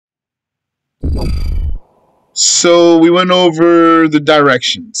So we went over the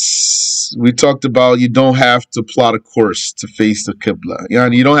directions. We talked about you don't have to plot a course to face the Qibla.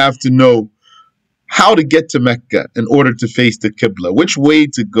 You don't have to know how to get to Mecca in order to face the Qibla, which way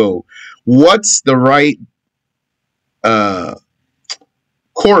to go, what's the right uh,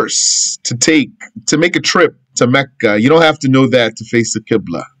 course to take to make a trip to Mecca. You don't have to know that to face the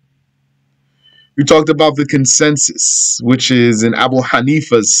Qibla. We talked about the consensus, which is in Abu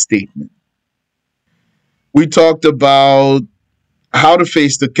Hanifa's statement. We talked about how to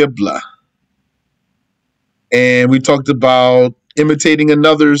face the Qibla. And we talked about imitating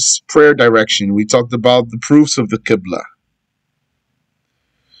another's prayer direction. We talked about the proofs of the Qibla.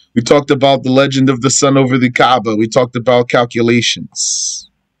 We talked about the legend of the sun over the Kaaba. We talked about calculations.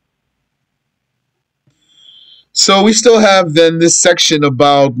 So we still have then this section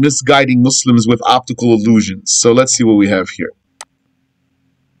about misguiding Muslims with optical illusions. So let's see what we have here.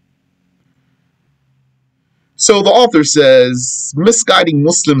 So the author says, misguiding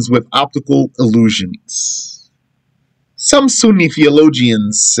Muslims with optical illusions. Some Sunni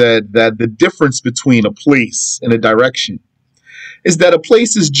theologians said that the difference between a place and a direction is that a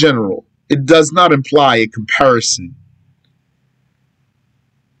place is general. It does not imply a comparison.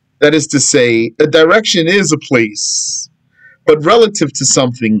 That is to say, a direction is a place, but relative to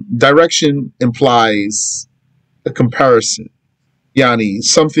something, direction implies a comparison. Yani,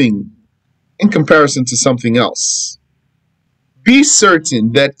 something in comparison to something else. Be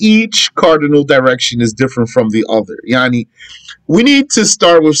certain that each cardinal direction is different from the other. Yani, we need to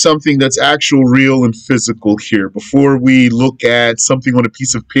start with something that's actual, real, and physical here before we look at something on a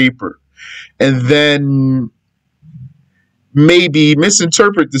piece of paper and then maybe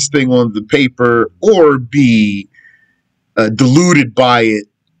misinterpret this thing on the paper or be deluded by it,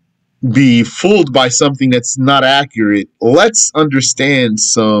 be fooled by something that's not accurate. Let's understand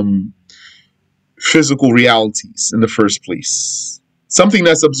some physical realities in the first place. Something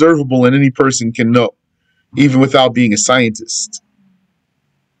that's observable and any person can know, even without being a scientist.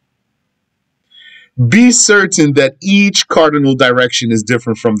 Be certain that each cardinal direction is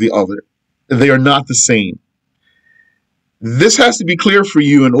different from the other. They are not the same. This has to be clear for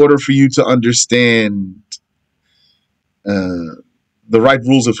you in order for you to understand the right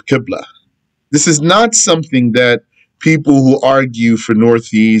rules of Qibla. This is not something that people who argue for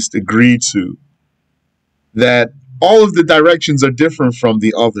Northeast agree to, that all of the directions are different from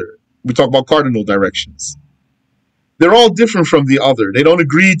the other. We talk about cardinal directions. They're all different from the other. They don't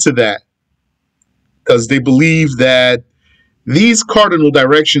agree to that because they believe that these cardinal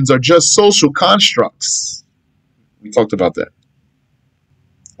directions are just social constructs. We talked about that.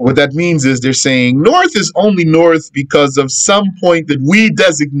 What that means is they're saying north is only north because of some point that we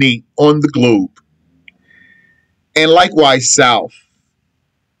designate on the globe. And likewise south.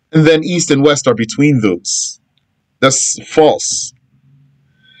 And then east and west are between those. That's false.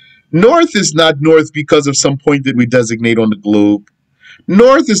 North is not north because of some point that we designate on the globe.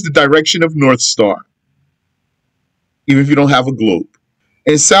 North is the direction of North Star, even if you don't have a globe.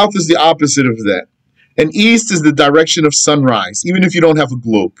 And south is the opposite of that. And east is the direction of sunrise, even if you don't have a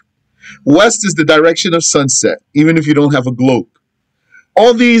globe. West is the direction of sunset, even if you don't have a globe.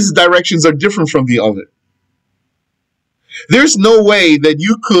 All these directions are different from the other. There's no way that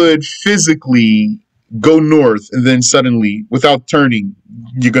you could physically go north and then suddenly, without turning,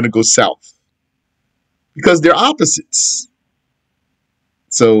 you're going to go south. Because they're opposites.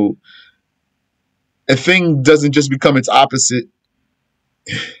 So a thing doesn't just become its opposite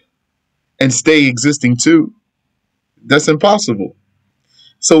and stay existing too. That's impossible.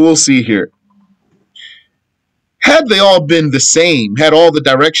 So we'll see here. Had they all been the same, had all the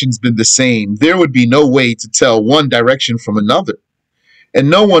directions been the same, there would be no way to tell one direction from another. And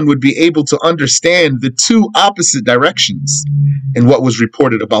no one would be able to understand the two opposite directions in what was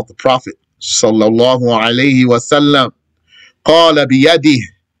reported about the Prophet. Sallallahu alayhi wa sallam. Qala biyadih.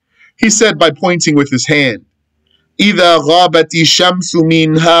 He said by pointing with his hand, إِذَا غَابَتِ الشَّمْسُ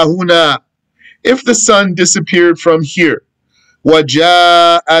مِنْ هَا هُنَا. If the sun disappeared from here,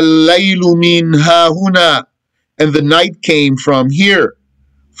 وَجَاءَ اللَّيْلُ مِنْ هَا هُنَا, and the night came from here,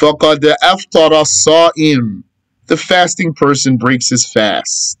 فَقَدْ أَفْطَرَ الصَّائِمُ. The fasting person breaks his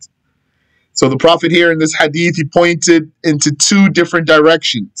fast. So the Prophet here in this hadith, he pointed into two different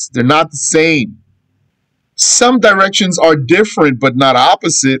directions. They're not the same. Some directions are different, but not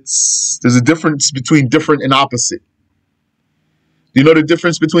opposites. There's a difference between different and opposite. Do you know the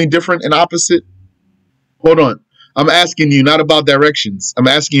difference between different and opposite? Hold on. I'm asking you not about directions. I'm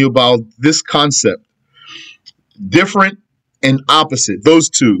asking you about this concept. Different and opposite. Those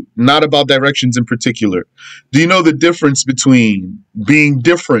two. Not about directions in particular. Do you know the difference between being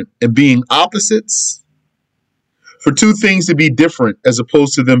different and being opposites? For two things to be different as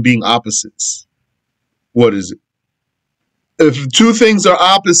opposed to them being opposites, what is it? If two things are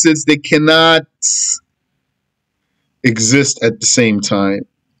opposites, they cannot exist at the same time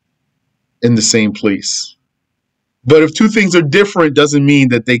in the same place. But if two things are different, doesn't mean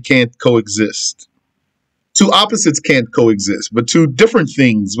that they can't coexist. Two opposites can't coexist, but two different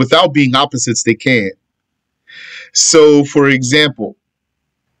things, without being opposites, they can. So, for example,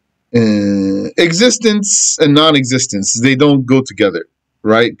 existence and non-existence, they don't go together,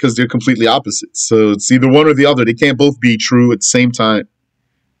 right? Because they're completely opposites. So it's either one or the other. They can't both be true at the same time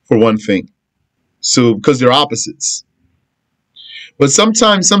for one thing. So, because they're opposites. But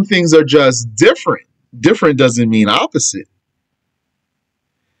sometimes some things are just different. Different doesn't mean opposite.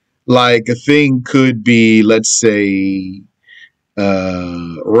 Like a thing could be, let's say,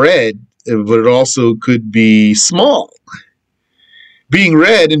 red, but it also could be small. Being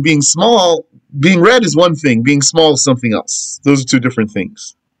red and being small, being red is one thing, being small is something else. Those are two different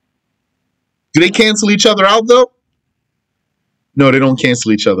things. Do they cancel each other out, though? No, they don't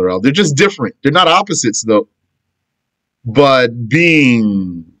cancel each other out. They're just different. They're not opposites, though. But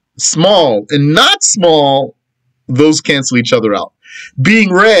being small and not small, those cancel each other out.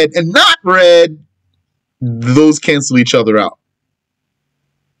 Being red and not red, those cancel each other out.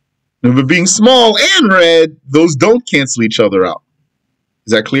 But being small and red, those don't cancel each other out.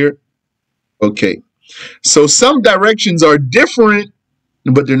 Is that clear? Okay. So some directions are different,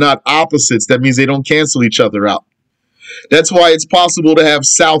 but they're not opposites. That means they don't cancel each other out. That's why it's possible to have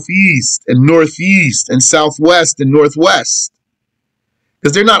southeast and northeast and southwest and northwest,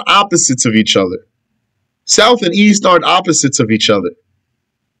 because they're not opposites of each other. South and east aren't opposites of each other.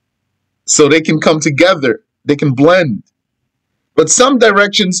 So they can come together. They can blend. But some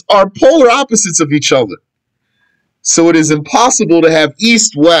directions are polar opposites of each other. So it is impossible to have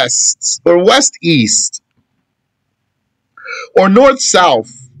east-west or west-east or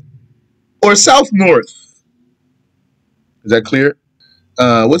north-south or south-north. Is that clear?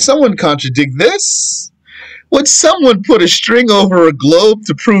 Would someone contradict this? Would someone put a string over a globe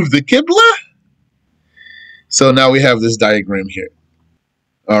to prove the Qibla? So now we have this diagram here.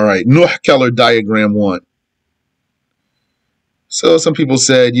 All right, Nuh-Keller diagram 1. So some people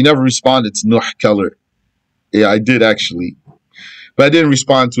said, you never responded to Nuh-Keller. Yeah, I did actually. But I didn't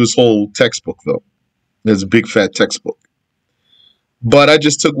respond to his whole textbook, though. There's a big fat textbook. But I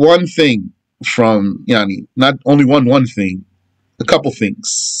just took one thing from, not only one thing, a couple things,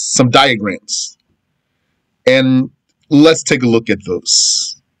 some diagrams. And let's take a look at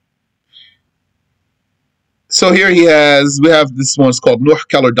those. So here we have this one, it's called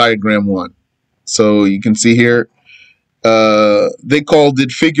Nuh-Keller diagram 1. So you can see here, they called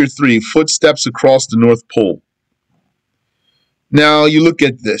it figure 3, footsteps across the North Pole. Now you look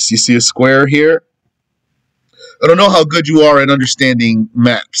at this, you see a square here. I don't know how good you are at understanding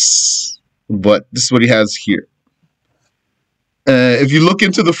maps, but this is what he has here. If you look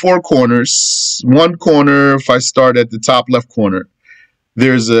into the four corners, one corner, if I start at the top left corner,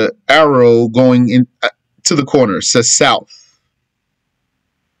 there's an arrow going in to the corner, it says south.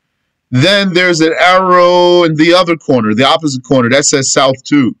 Then there's an arrow in the other corner, the opposite corner, that says south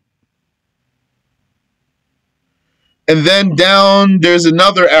too. And then down, there's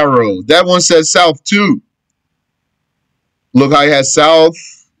another arrow. That one says south too. Look how it has south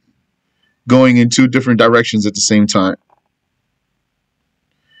going in two different directions at the same time.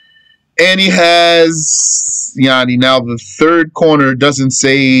 And he has, now the third corner doesn't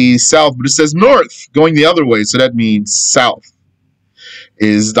say south, but it says north, going the other way. So that means south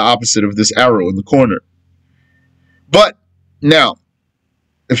is the opposite of this arrow in the corner. But now,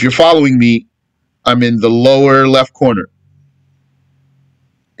 if you're following me, I'm in the lower left corner.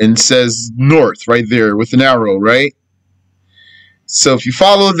 And it says north right there with an arrow, right? So if you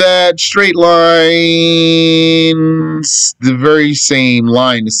follow that straight line, the very same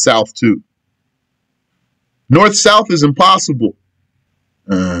line is south too. North-south is impossible.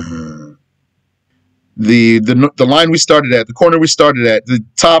 The line we started at, the corner we started at, the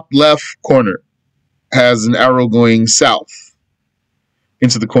top left corner has an arrow going south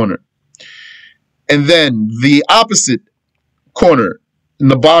into the corner. And then the opposite corner in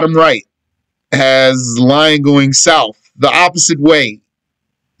the bottom right has a line going south the opposite way.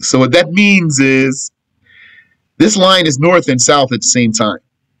 So what that means is this line is north and south at the same time.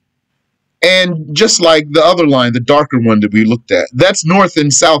 And just like the other line, the darker one that we looked at, that's north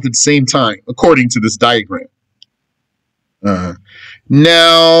and south at the same time, according to this diagram.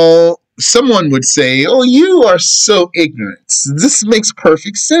 Now, someone would say, oh, you are so ignorant. This makes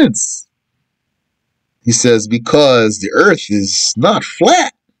perfect sense. He says, because the earth is not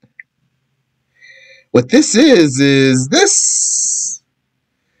flat. What this is this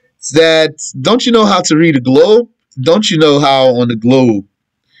that don't you know how to read a globe? Don't you know how on the globe,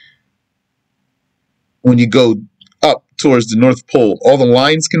 when you go up towards the North Pole, all the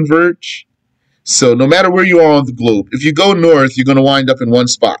lines converge? So no matter where you are on the globe, if you go north, you're going to wind up in one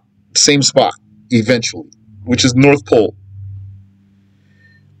spot, same spot, eventually, which is North Pole.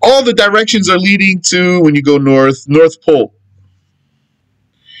 All the directions are leading to, when you go north, North Pole.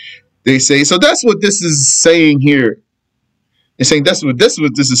 They say, so that's what this is saying here. They're saying that's what this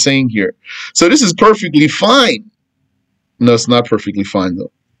is saying here. So this is perfectly fine. No, it's not perfectly fine,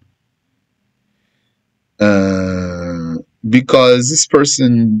 though. Because this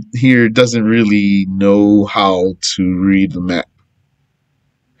person here doesn't really know how to read the map.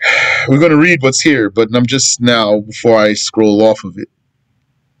 We're going to read what's here, but I'm just now, before I scroll off of it,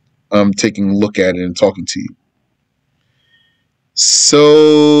 I'm taking a look at it and talking to you.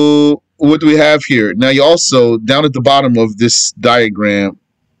 So what do we have here? Now, you also, down at the bottom of this diagram,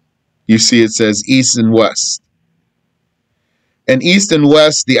 you see it says east and west. And east and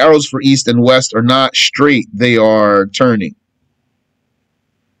west, the arrows for east and west are not straight. They are turning.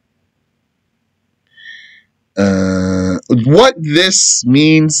 What this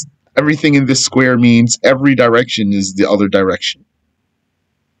means, everything in this square means every direction is the other direction.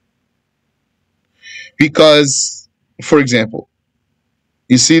 Because, for example,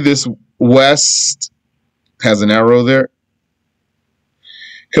 you see this west has an arrow there.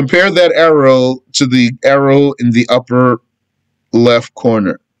 Compare that arrow to the arrow in the upper left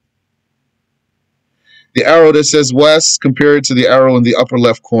corner. The arrow that says west, compare it to the arrow in the upper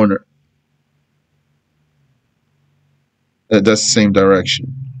left corner. That's the same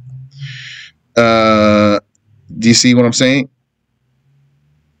direction. Do you see what I'm saying?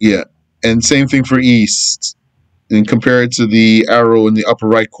 Yeah. And same thing for east. And compare it to the arrow in the upper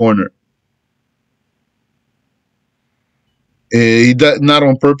right corner. He does, not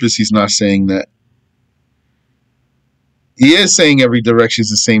on purpose, he's not saying that. He is saying every direction is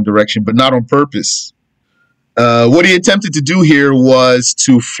the same direction, but not on purpose. What he attempted to do here was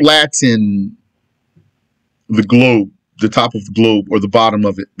to flatten the globe, the top of the globe, or the bottom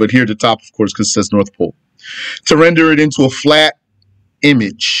of it. But here the top, of course, because it says North Pole. To render it into a flat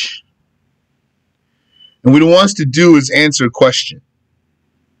image. And what he wants to do is answer a question.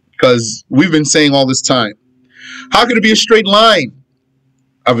 Because we've been saying all this time, how could it be a straight line?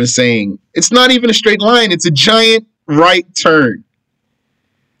 I've been saying, it's not even a straight line. It's a giant right turn.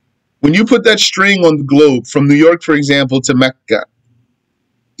 When you put that string on the globe from New York, for example, to Mecca,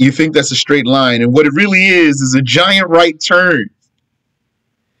 you think that's a straight line. And what it really is a giant right turn.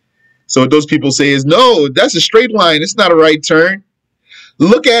 So what those people say is, no, that's a straight line. It's not a right turn.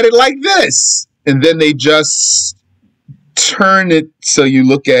 Look at it like this. And then they just turn it so you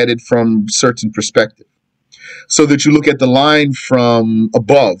look at it from a certain perspective. So that you look at the line from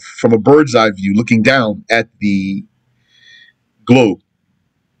above, from a bird's eye view, looking down at the globe.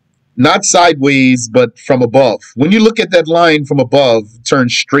 Not sideways, but from above. When you look at that line from above, turn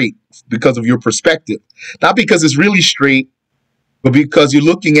straight because of your perspective. Not because it's really straight, but because you're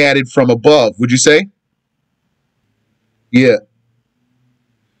looking at it from above. Would you say? Yeah.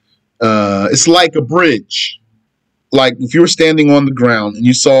 It's like a bridge. Like if you were standing on the ground and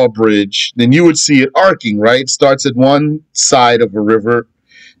you saw a bridge, then you would see it arcing, right? It starts at one side of a river,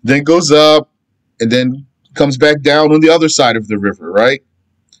 then goes up, and then comes back down on the other side of the river, right?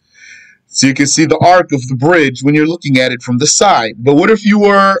 So you can see the arc of the bridge when you're looking at it from the side. But what if you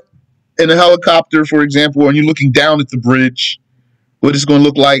were in a helicopter, for example, and you're looking down at the bridge? What is it going to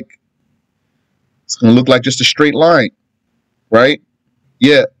look like? It's going to look like just a straight line, right?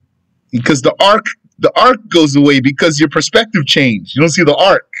 Yeah, because the arc goes away because your perspective changed. You don't see the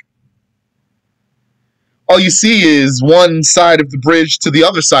arc. All you see is one side of the bridge to the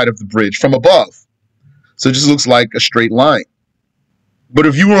other side of the bridge from above. So it just looks like a straight line. But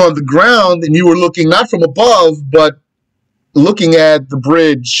if you were on the ground and you were looking not from above, but looking at the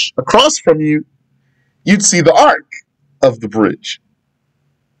bridge across from you, you'd see the arc of the bridge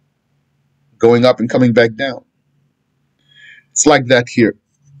going up and coming back down. It's like that here.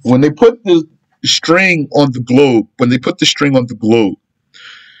 When they put the string on the globe,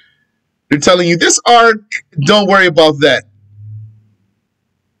 they're telling you this arc, don't worry about that.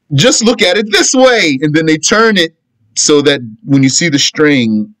 Just look at it this way. And then they turn it so that when you see the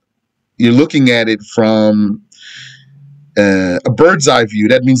string, you're looking at it from a bird's eye view.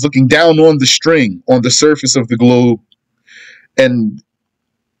 That means looking down on the string, on the surface of the globe. And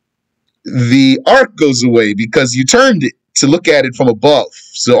the arc goes away because you turned it to look at it from above.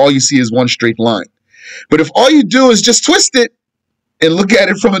 So all you see is one straight line. But if all you do is just twist it and look at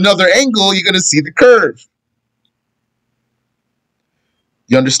it from another angle, you're going to see the curve.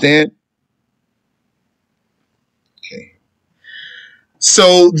 You understand? Okay.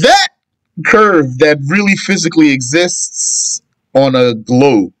 So that curve that really physically exists on a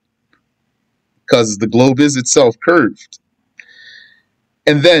globe, because the globe is itself curved.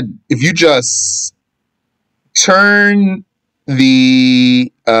 And then if you just turn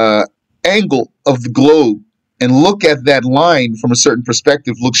the angle of the globe and look at that line from a certain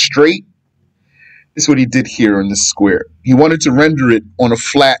perspective, look straight, this is what he did here in this square. He wanted to render it on a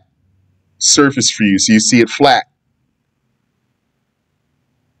flat surface for you, so you see it flat.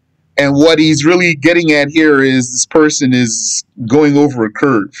 And what he's really getting at here is this person is going over a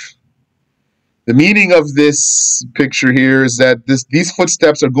curve. The meaning of this picture here is that these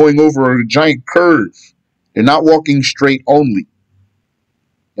footsteps are going over a giant curve. They're not walking straight only.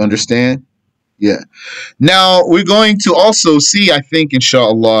 You understand? Yeah. Now, we're going to also see, I think,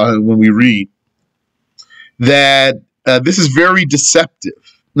 inshallah, when we read, that this is very deceptive.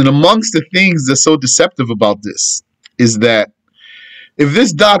 And amongst the things that's so deceptive about this is that if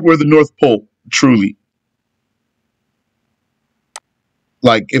this dot were the North Pole, truly,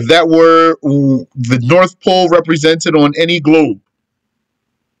 like if that were the North Pole represented on any globe,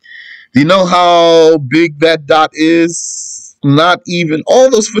 do you know how big that dot is? Not even all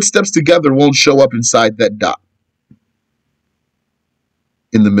those footsteps together won't show up inside that dot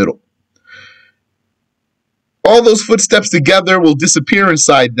in the middle. All those footsteps together will disappear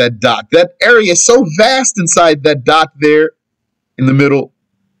inside that dot. That area is so vast inside that dot there in the middle.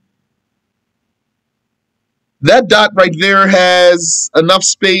 That dot right there has enough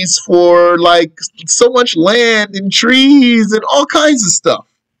space for like so much land and trees and all kinds of stuff.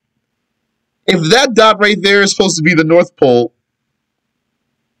 If that dot right there is supposed to be the North Pole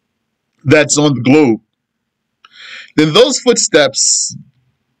that's on the globe, then those footsteps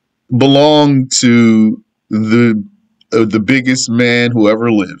belong to the biggest man who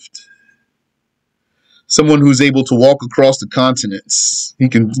ever lived. Someone who's able to walk across the continents. He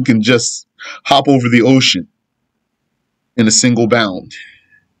can just hop over the ocean in a single bound.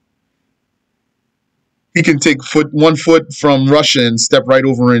 He can take 1 foot from Russia and step right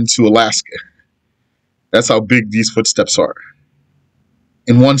over into Alaska. That's how big these footsteps are.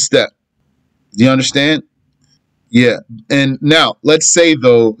 In one step. Do you understand? Yeah. And now, let's say,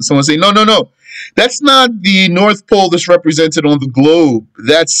 though, someone say, no. That's not the North Pole that's represented on the globe.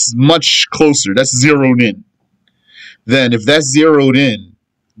 That's much closer. That's zeroed in. Then if that's zeroed in,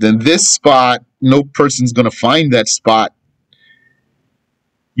 then this spot, no person's going to find that spot.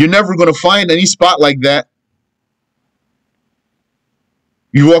 You're never going to find any spot like that.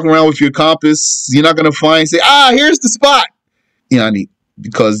 You walk around with your compass, you're not going to find, say, here's the spot. Yani,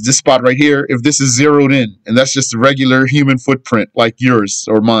 because this spot right here, if this is zeroed in, and that's just a regular human footprint like yours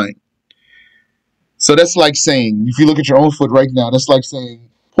or mine. So that's like saying, if you look at your own foot right now, that's like saying,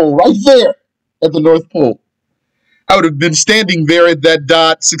 pole right there at the North Pole. I would have been standing there at that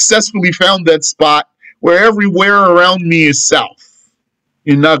dot, successfully found that spot where everywhere around me is south.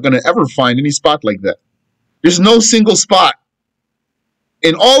 You're not going to ever find any spot like that. There's no single spot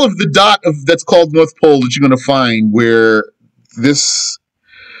in all of the dot that's called North Pole that you're going to find where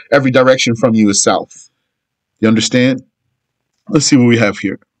every direction from you is south. You understand? Let's see what we have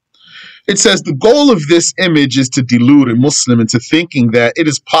here. It says the goal of this image is to delude a Muslim into thinking that it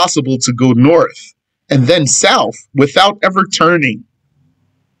is possible to go north and then south without ever turning.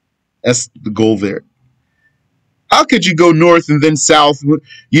 That's the goal there. How could you go north and then south?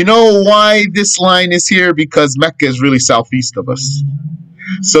 You know why this line is here? Because Mecca is really southeast of us.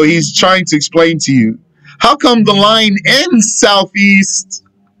 So he's trying to explain to you, how come the line ends southeast?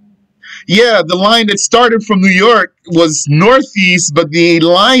 Yeah, the line that started from New York was northeast, but the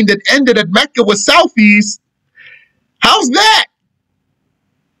line that ended at Mecca was southeast. How's that?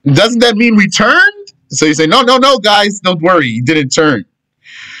 Doesn't that mean we turned? So you say, no, guys, don't worry, you didn't turn.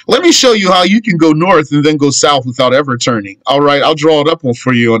 Let me show you how you can go north and then go south without ever turning. All right, I'll draw it up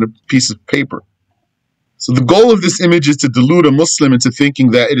for you on a piece of paper. So the goal of this image is to delude a Muslim into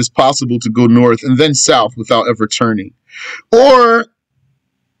thinking that it is possible to go north and then south without ever turning. Or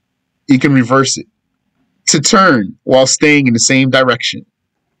you can reverse it, to turn while staying in the same direction.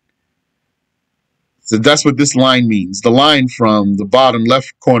 So that's what this line means. The line from the bottom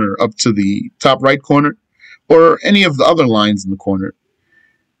left corner up to the top right corner, or any of the other lines in the corner.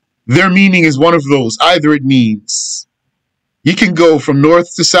 Their meaning is one of those. Either it means you can go from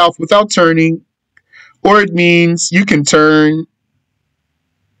north to south without turning, or it means you can turn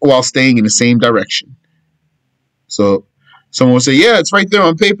while staying in the same direction. So someone will say, yeah, it's right there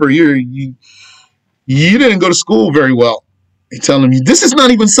on paper. You didn't go to school very well. You're telling me this is not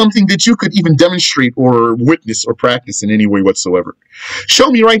even something that you could even demonstrate or witness or practice in any way whatsoever. Show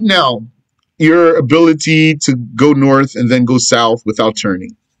me right now your ability to go north and then go south without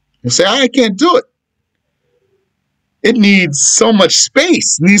turning. You'll say, I can't do it. It needs so much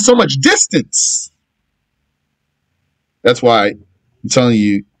space, needs so much distance. That's why I'm telling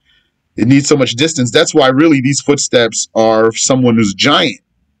you, it needs so much distance. That's why really these footsteps are someone who's giant.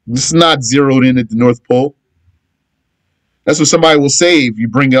 This is not zeroed in at the North Pole. That's what somebody will say if you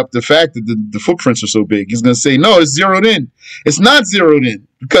bring up the fact that the footprints are so big. He's going to say, no, it's zeroed in. It's not zeroed in,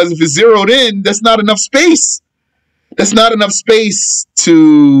 because if it's zeroed in, that's not enough space. That's not enough space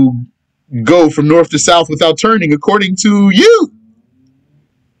to go from north to south without turning, according to you.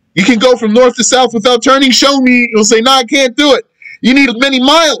 You can go from north to south without turning. Show me. You'll say, no, I can't do it. You need many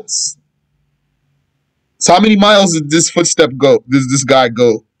miles. So how many miles did this footstep go? This guy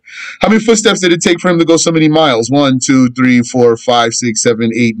go? How many footsteps did it take for him to go so many miles? 1, 2, 3, 4, 5, 6,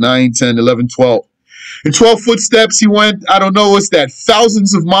 7, 8, 9, 10, 11, 12. In 12 footsteps, he went, I don't know, what's that?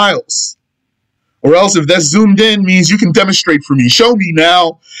 Thousands of miles. Or else if that's zoomed in means you can demonstrate for me. Show me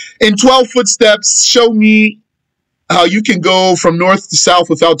now. In 12 footsteps, show me how you can go from north to south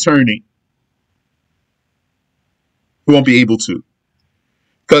without turning. You won't be able to.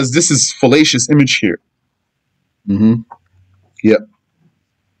 Because this is fallacious image here. Yep.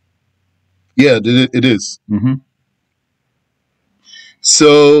 Yeah, it is.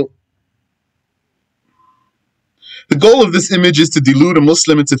 So the goal of this image is to delude a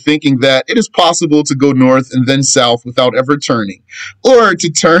Muslim into thinking that it is possible to go north and then south without ever turning, or to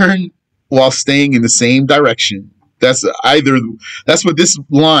turn while staying in the same direction. That's what this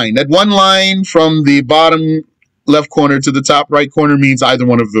line, that one line from the bottom left corner to the top right corner means either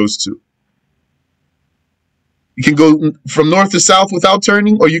one of those two. You can go from north to south without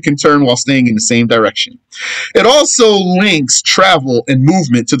turning, or you can turn while staying in the same direction. It also links travel and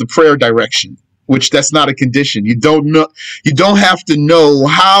movement to the prayer direction, which that's not a condition. You don't have to know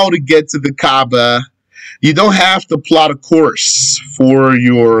how to get to the Kaaba. You don't have to plot a course for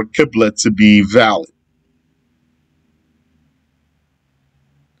your Qibla to be valid.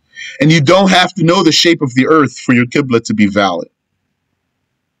 And you don't have to know the shape of the earth for your Qibla to be valid.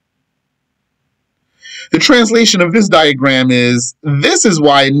 The translation of this diagram is, this is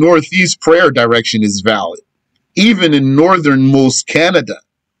why northeast prayer direction is valid, even in northernmost Canada,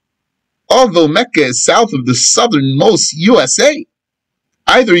 although Mecca is south of the southernmost USA.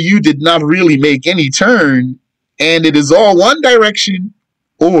 Either you did not really make any turn, and it is all one direction,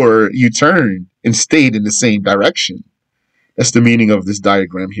 or you turned and stayed in the same direction. That's the meaning of this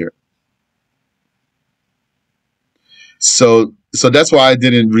diagram here. So that's why I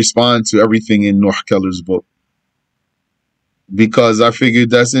didn't respond to everything in Noah Keller's book, because I figured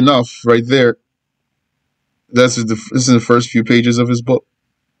that's enough right there. This is the first few pages of his book.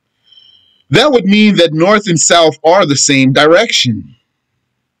 That would mean that north and south are the same direction,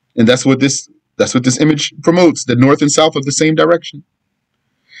 and that's what this image promotes. That north and south are the same direction.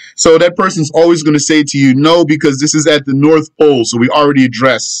 So that person's always going to say to you, no, because this is at the North Pole. So we already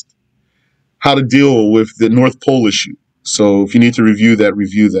addressed how to deal with the North Pole issue. So if you need to review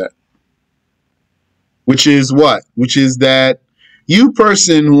that. Which is what? Which is that you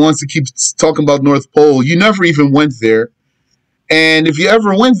person who wants to keep talking about North Pole, you never even went there. And if you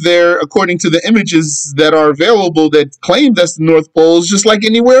ever went there, according to the images that are available that claim that's the North Pole, it's just like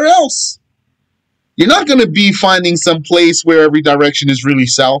anywhere else. You're not going to be finding some place where every direction is really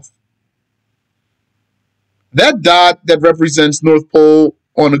south. That dot that represents North Pole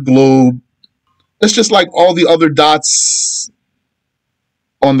on a globe, that's just like all the other dots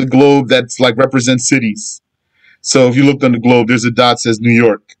on the globe that's like represent cities. So if you look on the globe, there's a dot that says New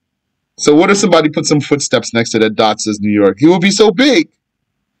York. So what if somebody put some footsteps next to that dot that says New York? It will be so big,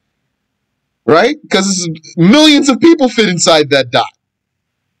 right? Because millions of people fit inside that dot.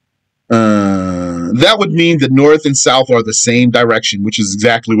 That would mean that north and south are the same direction, which is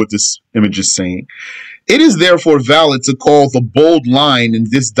exactly what this image is saying. It is therefore valid to call the bold line in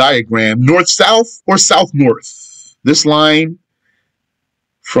this diagram north-south or south-north. This line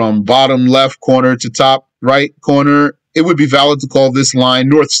from bottom left corner to top right corner, it would be valid to call this line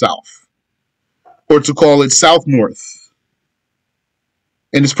north-south or to call it south-north.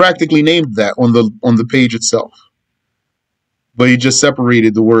 And it's practically named that on the page itself. But he just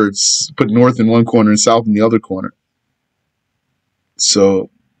separated the words, put north in one corner and south in the other corner. So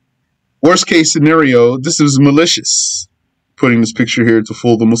worst case scenario, this is malicious, putting this picture here to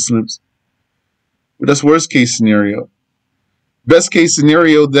fool the Muslims. But that's worst case scenario. Best case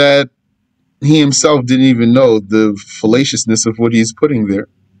scenario, that he himself didn't even know the fallaciousness of what he's putting there.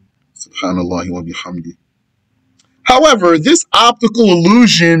 Subhanallah wa bihamdi. However, this optical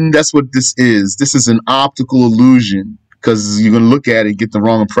illusion, that's what this is. This is an optical illusion because you're going to look at it and get the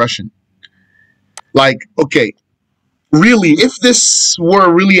wrong impression. Like, okay, really, if this were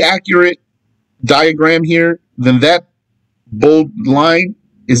a really accurate diagram here, then that bold line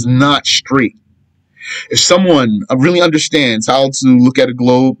is not straight. If someone really understands how to look at a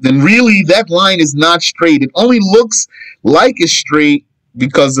globe, then really that line is not straight. It only looks like it's straight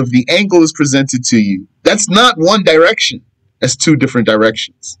because of the angle is presented to you. That's not one direction. That's two different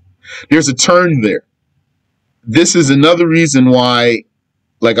directions. There's a turn there. This is another reason why,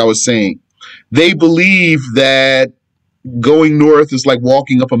 like I was saying, they believe that going north is like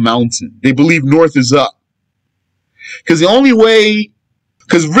walking up a mountain. They believe north is up. Because the only way,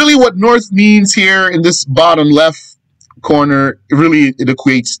 because really what north means here in this bottom left corner, it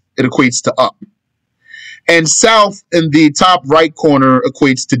equates to up. And south in the top right corner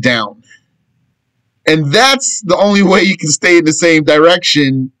equates to down. And that's the only way you can stay in the same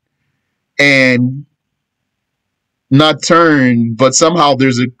direction and not turn, but somehow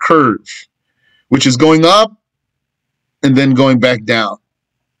there's a curve, which is going up and then going back down.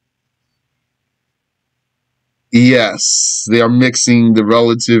 Yes, they are mixing the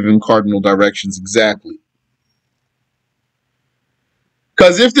relative and cardinal directions exactly.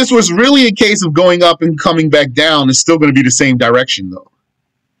 Because if this was really a case of going up and coming back down, it's still going to be the same direction, though.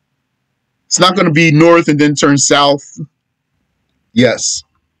 It's not going to be north and then turn south. Yes.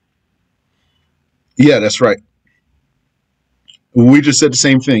 Yeah, that's right. We just said the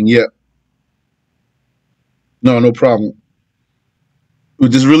same thing. Yeah. No problem.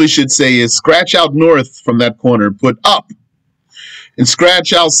 What this really should say is scratch out north from that corner, put up, and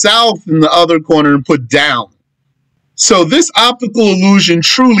scratch out south in the other corner and put down. So this optical illusion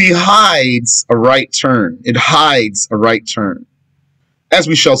truly hides a right turn. It hides a right turn, as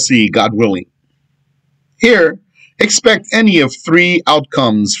we shall see, God willing. Here, expect any of three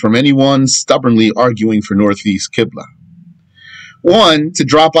outcomes from anyone stubbornly arguing for Northeast Qibla. 1, to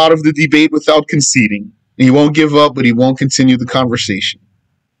drop out of the debate without conceding. He won't give up, but he won't continue the conversation.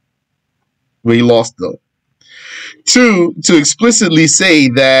 But he lost, though. 2, to explicitly say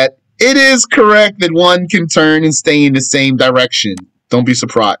that it is correct that one can turn and stay in the same direction. Don't be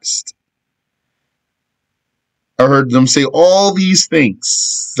surprised. I heard them say all these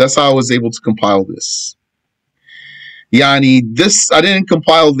things. That's how I was able to compile this. Yani, I didn't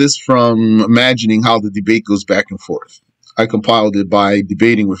compile this from imagining how the debate goes back and forth. I compiled it by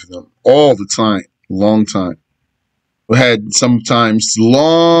debating with them all the time, long time. We had sometimes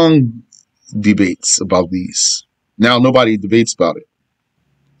long debates about these. Now nobody debates about it.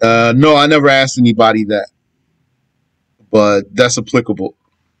 No, I never asked anybody that, but that's applicable.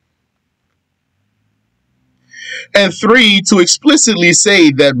 And 3, to explicitly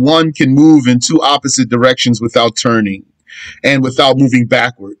say that one can move in two opposite directions without turning and without moving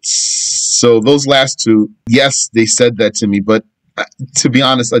backwards. So those last two, yes, they said that to me, but to be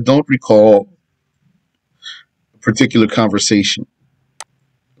honest, I don't recall a particular conversation.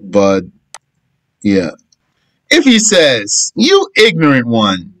 But yeah. If he says, you ignorant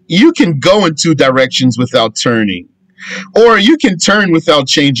one, you can go in two directions without turning, or you can turn without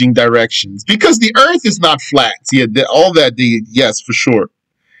changing directions, because the earth is not flat. Yeah, all that, yes, for sure.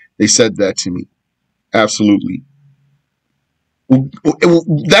 They said that to me. Absolutely.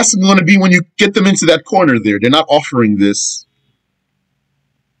 That's going to be when you get them into that corner there. They're not offering this.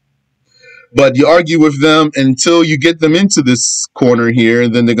 But you argue with them until you get them into this corner here,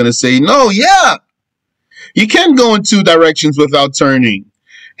 and then they're going to say, no, yeah, you can go in two directions without turning.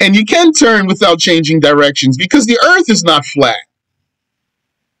 And you can turn without changing directions because the earth is not flat.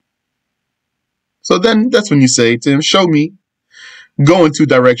 So then that's when you say to him, show me, go in two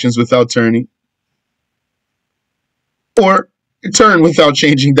directions without turning. Or turn without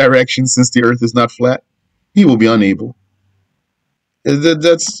changing directions since the earth is not flat. He will be unable.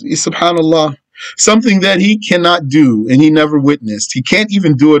 That's, subhanAllah, something that he cannot do and he never witnessed. He can't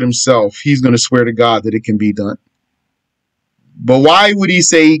even do it himself. He's going to swear to God that it can be done. But why would he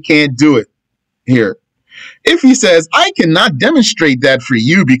say he can't do it here? If he says, I cannot demonstrate that for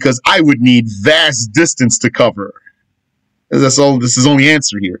you because I would need vast distance to cover. That's all. This is only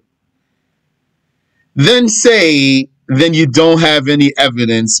answer here. Then say, then you don't have any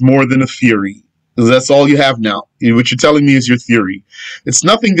evidence more than a theory. That's all you have now. What you're telling me is your theory. It's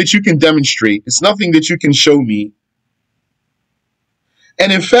nothing that you can demonstrate. It's nothing that you can show me.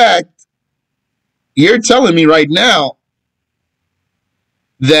 And in fact, you're telling me right now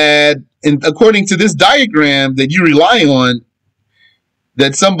that, according to this diagram that you rely on,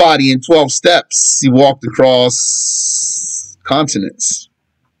 that somebody in 12 steps, he walked across continents.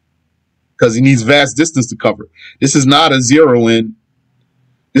 because he needs vast distance to cover. This is not a zero in.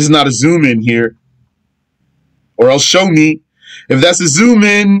 This is not a zoom in here. Or else show me. If that's a zoom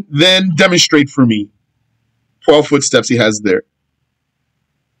in, then demonstrate for me. 12 footsteps he has there.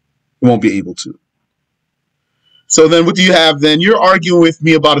 He won't be able to. So then what do you have then? You're arguing with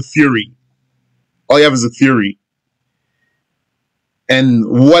me about a theory. All you have is a theory. And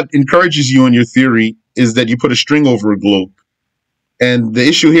what encourages you in your theory is that you put a string over a globe. And the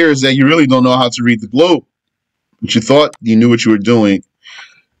issue here is that you really don't know how to read the globe. But you thought you knew what you were doing.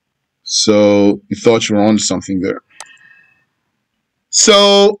 So you thought you were on something there.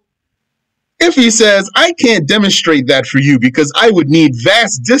 So if he says, I can't demonstrate that for you because I would need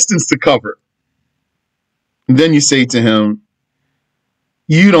vast distance to cover, then you say to him,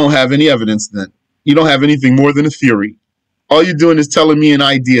 you don't have any evidence then. You don't have anything more than a theory. All you're doing is telling me an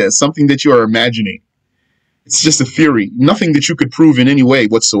idea, something that you are imagining. It's just a theory, nothing that you could prove in any way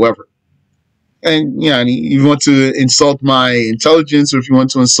whatsoever. And yeah, you want to insult my intelligence, or if you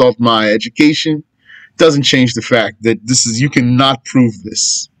want to insult my education, doesn't change the fact that you cannot prove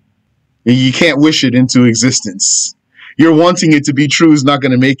this. You can't wish it into existence. You're wanting it to be true is not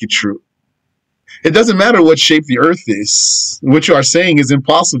going to make it true. It doesn't matter what shape the earth is. What you are saying is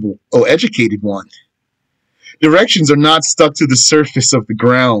impossible. Oh, educated one. Directions are not stuck to the surface of the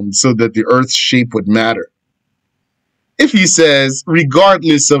ground so that the earth's shape would matter. If he says,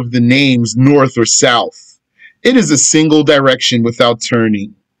 regardless of the names north or south, it is a single direction without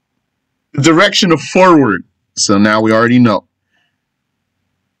turning. The direction of forward. So now we already know.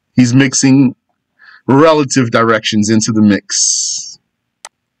 He's mixing relative directions into the mix.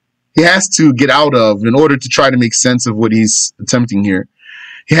 He has to get out of, in order to try to make sense of what he's attempting here,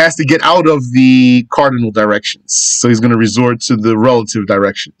 he has to get out of the cardinal directions. So he's going to resort to the relative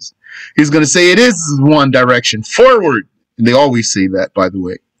directions. He's going to say it is one direction, forward. And they always say that, by the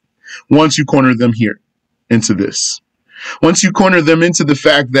way. Once you corner them here into this. Once you corner them into the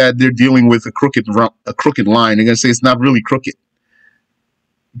fact that they're dealing with a crooked line, they're going to say it's not really crooked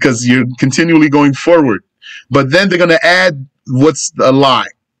because you're continually going forward. But then they're going to add what's a lie.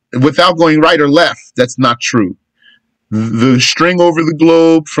 Without going right or left, that's not true. The string over the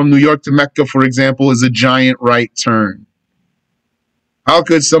globe from New York to Mecca, for example, is a giant right turn. How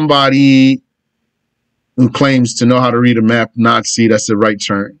could somebody who claims to know how to read a map not see that's a right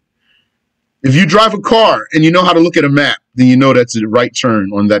turn? If you drive a car and you know how to look at a map, then you know that's a right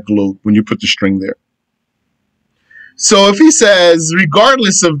turn on that globe when you put the string there. So if he says,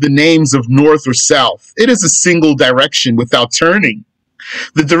 regardless of the names of north or south, it is a single direction without turning,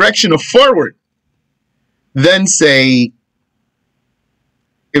 the direction of forward, then say,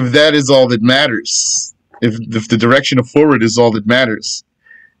 if that is all that matters, if the direction of forward is all that matters,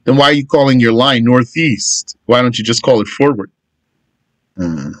 then why are you calling your line northeast? Why don't you just call it forward?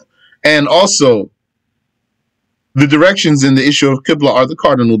 And also, the directions in the issue of Qibla are the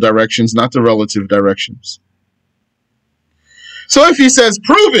cardinal directions, not the relative directions. So if he says,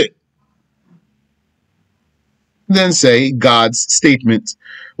 prove it, then say God's statement,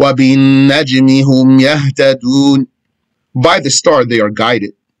 وَبِالنَّجْمِ هُمْ يَهْتَدُونَ. By the star they are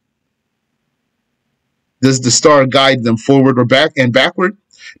guided. Does the star guide them forward or back and backward?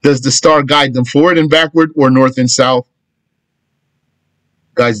 Does the star guide them forward and backward, or north and south?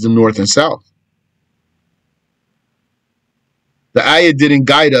 Guides them north and south. The ayah didn't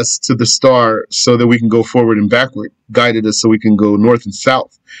guide us to the star so that we can go forward and backward. Guided us so we can go north and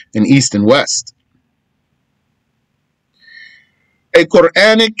south and east and west. A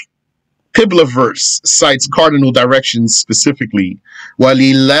Quranic Qibla verse cites cardinal directions specifically.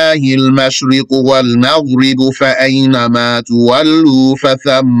 وَلِلَّهِ الْمَشْرِقُ وَالْمَغْرِبُ فَأَيْنَمَا تُوَلُّوا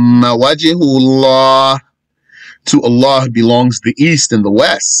فَثَمَّ وَجْهُ اللَّهِ. To Allah belongs the east and the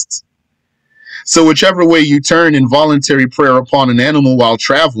west. So whichever way you turn in voluntary prayer upon an animal while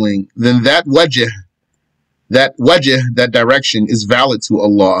traveling, then that wajh, that direction is valid to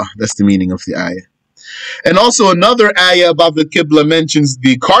Allah. That's the meaning of the ayah. And also another ayah about the Qibla mentions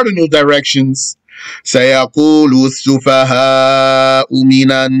the cardinal directions. سَيَقُولُ السُّفَهَاءُ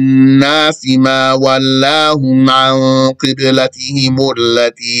مِنَ النَّاسِ مَا وَلَّاهُمْ عَنْ قِبْلَتِهِمُ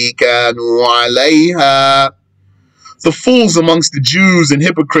الَّتِي كَانُوا عَلَيْهَا. The fools amongst the Jews and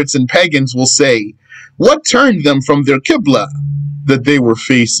hypocrites and pagans will say, what turned them from their Qibla that they were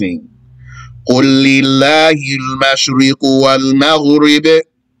facing? قُلْ لِلَّهِ الْمَشْرِقُ وَالْمَغْرِبِ.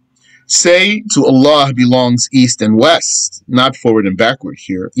 Say, to Allah belongs east and west, not forward and backward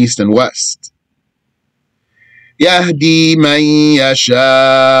here, east and west. يَهْدِي مَنْ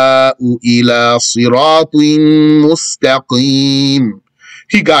يَشَاءُ إِلَى صِرَاطٍ مُسْتَقِيمٍ.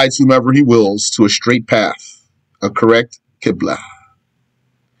 He guides whomever he wills to a straight path, a correct Qibla.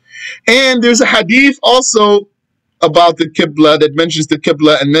 And there's a hadith also about the Qibla that mentions the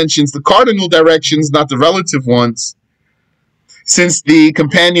Qibla and mentions the cardinal directions, not the relative ones. Since the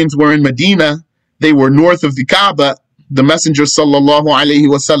companions were in Medina, they were north of the Kaaba. The Messenger sallallahu alaihi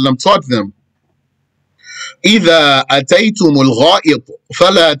wasallam taught them, إذا أتيتم الغائط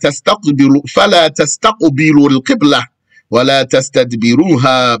فلا تستقبلوا القبلة ولا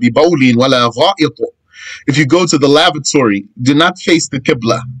تستدبروها ببول ولا غائط. If you go to the lavatory, do not face the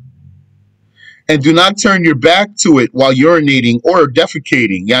Qibla and do not turn your back to it while urinating or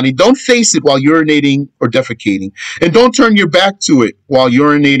defecating. Yani, don't face it while urinating or defecating, and don't turn your back to it while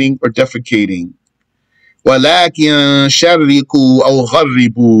urinating or defecating. وَلَكِنْ شَرِّقُوا أَوْ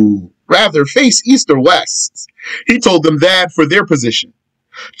غَرِّبُوا. Rather, face east or west. He told them that for their position.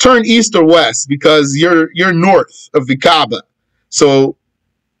 Turn east or west because you're north of the Kaaba. So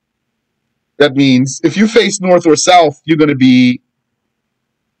that means if you face north or south, you're going to be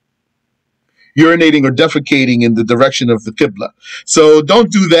urinating or defecating in the direction of the Qibla. So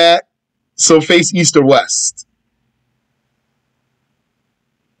don't do that. So face east or west.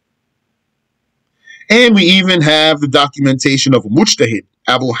 And we even have the documentation of Mujtahid,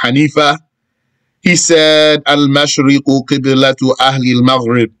 Abu Hanifa. He said, Al-Mashriqu qiblatu ahli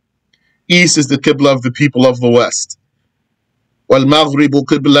al-Maghrib. East is the Qibla of the people of the West. Wal-Maghribu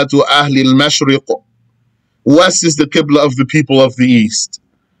qiblatu ahli al-Mashriq. West is the Qibla of the people of the East.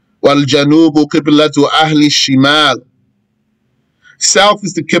 Wal-Janubu qiblatu ahli al-Shimal. South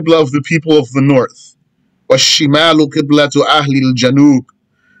is the Qibla of the people of the North. Wal-Shimalu qiblatu ahli al-Janub.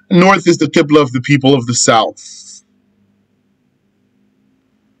 North is the Qibla of the people of the South.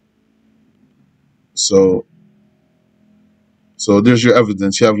 So there's your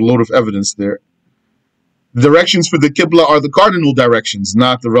evidence. You have a load of evidence there. Directions for the Qibla are the cardinal directions,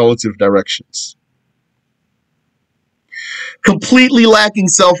 not the relative directions. Completely lacking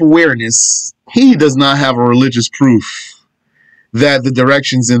self-awareness, he does not have a religious proof that the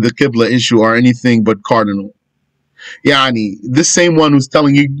directions in the Qibla issue are anything but cardinal. Yani, this same one who's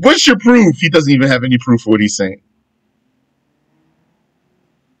telling you, what's your proof? He doesn't even have any proof of what he's saying.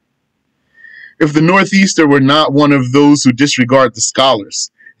 If the Northeaster were not one of those who disregard the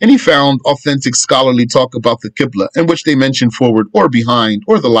scholars, and he found authentic scholarly talk about the Qibla, in which they mention forward or behind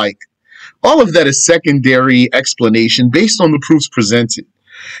or the like, all of that is secondary explanation based on the proofs presented.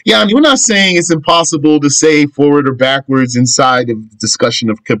 Yani, we're not saying it's impossible to say forward or backwards inside of the discussion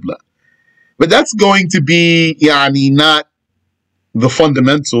of Qibla. But that's going to be, yani, not the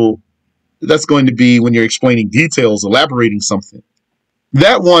fundamental. That's going to be when you're explaining details, elaborating something.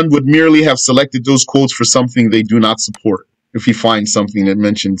 That one would merely have selected those quotes for something they do not support, if he finds something that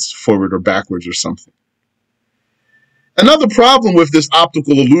mentions forward or backwards or something. Another problem with this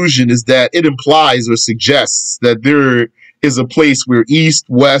optical illusion is that it implies or suggests that there is a place where east,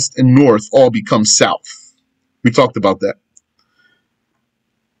 west, and north all become south. We talked about that.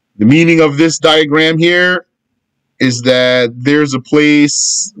 The meaning of this diagram here is that there's a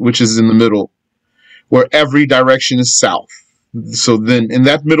place which is in the middle where every direction is south. So then in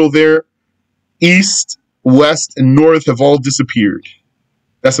that middle there, east, west, and north have all disappeared.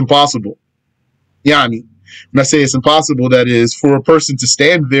 That's impossible. Yani, when I say it's impossible, that is for a person to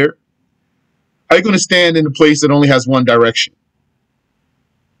stand there. How are you going to stand in a place that only has one direction?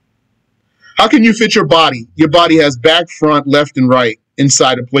 How can you fit your body? Your body has back, front, left, and right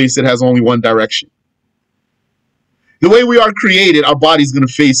inside a place that has only one direction. The way we are created, our body's going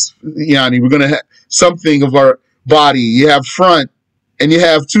to face, yani, we're going to have something of our body. You have front, and you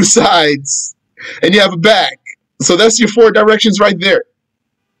have two sides, and you have a back. So that's your four directions right there.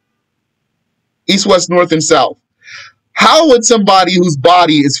 East, west, north, and south. How would somebody whose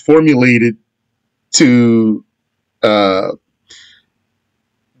body is formulated to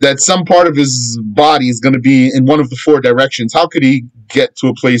that some part of his body is going to be in one of the four directions, how could he get to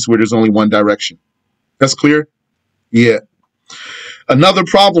a place where there's only one direction? That's clear? Yeah. Another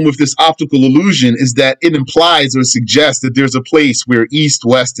problem with this optical illusion is that it implies or suggests that there's a place where east,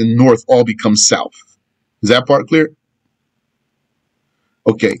 west, and north all become south. Is that part clear?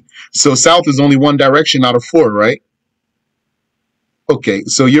 Okay. So south is only one direction out of four, right? Okay.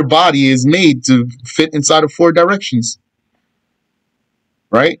 So your body is made to fit inside of four directions.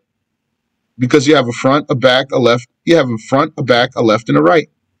 Right? Because you have a front, a back, a left. You have a front, a back, a left, and a right.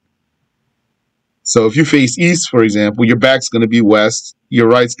 So if you face east, for example, your back's going to be west, your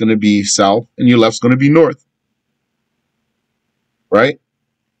right's going to be south, and your left's going to be north. Right?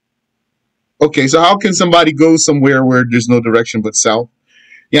 Okay, so how can somebody go somewhere where there's no direction but south?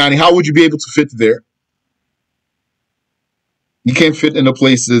 Yani, how would you be able to fit there? You can't fit in a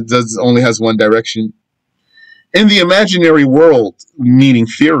place that only has one direction. In the imaginary world, meaning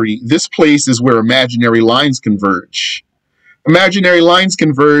theory, this place is where imaginary lines converge. Imaginary lines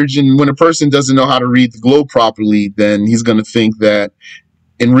converge, and when a person doesn't know how to read the globe properly, then he's going to think that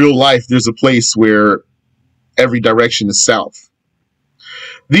in real life there's a place where every direction is south.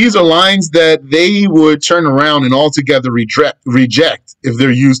 These are lines that they would turn around and altogether reject if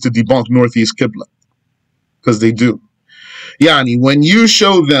they're used to debunk Northeast Qibla, because they do. Yani, when you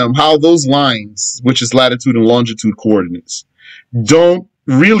show them how those lines, which is latitude and longitude coordinates, don't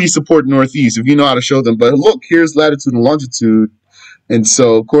really support Northeast, if you know how to show them, but look, here's latitude and longitude, and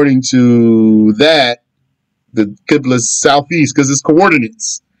so according to that, the Qibla is southeast because it's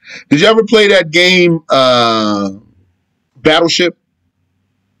coordinates. Did you ever play that game, Battleship?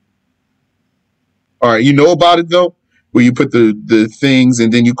 All right, you know about it though, where you put the things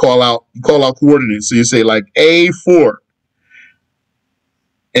and then you call out coordinates. So you say like A4,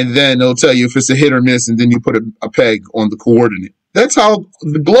 and then it'll tell you if it's a hit or miss, and then you put a peg on the coordinate. That's how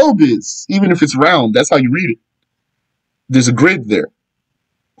the globe is, even if it's round. That's how you read it. There's a grid there.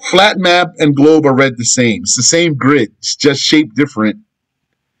 Flat map and globe are read the same. It's the same grid, it's just shaped different.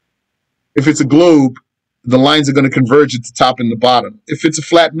 If it's a globe, the lines are going to converge at the top and the bottom. If it's a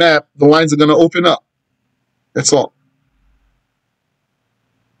flat map, the lines are going to open up. That's all.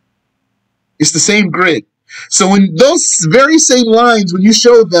 It's the same grid. So when those very same lines, when you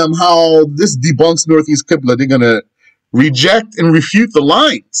show them how this debunks Northeast Qibla, they're going to reject and refute the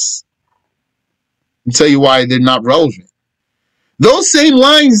lines and tell you why they're not relevant. Those same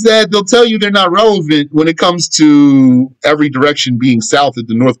lines that they'll tell you they're not relevant when it comes to every direction being south at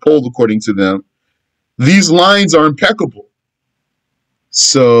the North Pole, according to them, these lines are impeccable.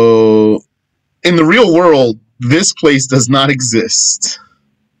 So in the real world, this place does not exist.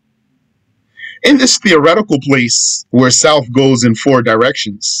 In this theoretical place where south goes in 4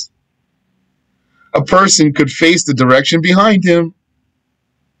 directions, a person could face the direction behind him.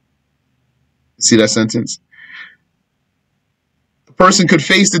 See that sentence? A person could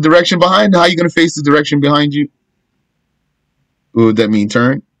face the direction behind. How are you going to face the direction behind you? What would that mean?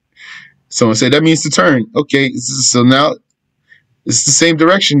 Turn? Someone say that means to turn. Okay, so now it's the same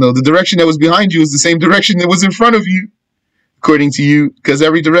direction though. The direction that was behind you is the same direction that was in front of you, according to you, because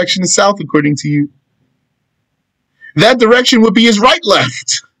every direction is south, according to you. That direction would be his right,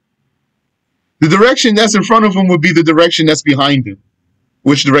 left. The direction that's in front of him would be the direction that's behind him.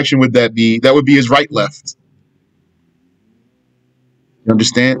 Which direction would that be? That would be his right, left. You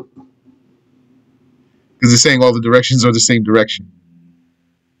understand? Because they're saying all the directions are the same direction.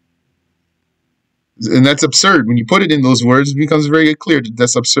 And that's absurd. When you put it in those words, it becomes very clear that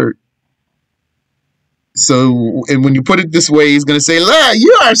that's absurd. So, and when you put it this way, he's going to say, "La,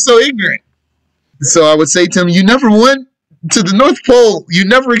 you are so ignorant." So I would say to him, you never went to the North Pole. You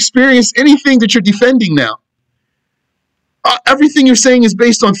never experienced anything that you're defending now. Everything you're saying is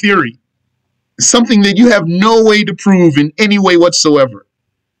based on theory. Something that you have no way to prove in any way whatsoever.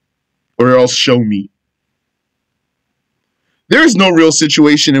 Or else show me. There is no real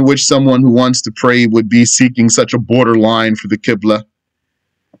situation in which someone who wants to pray would be seeking such a borderline for the Qibla.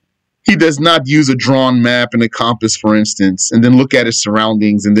 He does not use a drawn map and a compass, for instance, and then look at his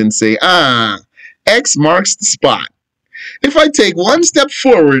surroundings and then say, X marks the spot. If I take one step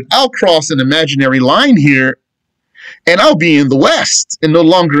forward, I'll cross an imaginary line here, and I'll be in the west and no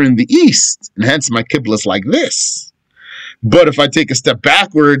longer in the east, and hence my Qibla is like this. But if I take a step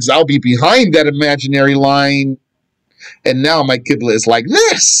backwards, I'll be behind that imaginary line, and now my Qibla is like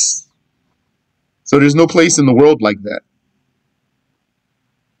this. So there's no place in the world like that.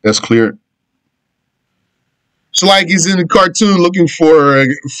 That's clear. So like he's in a cartoon looking for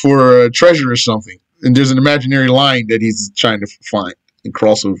a treasure or something, and there's an imaginary line that he's trying to find and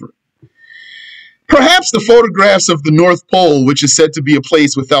cross over. Perhaps the photographs of the North Pole, which is said to be a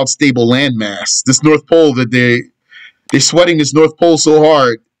place without stable landmass, this North Pole that they're sweating this North Pole so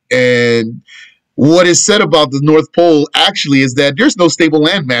hard, and what is said about the North Pole actually is that there's no stable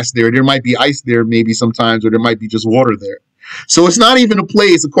landmass there. There might be ice there maybe sometimes, or there might be just water there. So it's not even a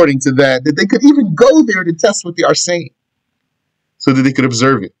place, according to that they could even go there to test what they are saying so that they could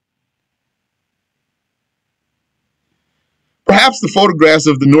observe it. Perhaps the photographs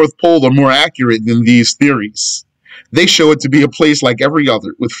of the North Pole are more accurate than these theories. They show it to be a place like every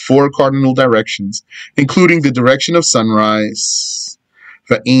other, with 4 cardinal directions, including the direction of sunrise.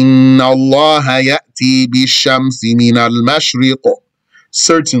 فَإِنَّ اللَّهَ يَأْتِي بِالشَّمْسِ مِنَ الْمَشْرِقِ.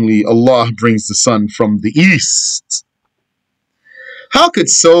 Certainly Allah brings the sun from the east. How could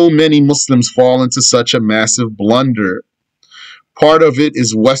so many Muslims fall into such a massive blunder? Part of it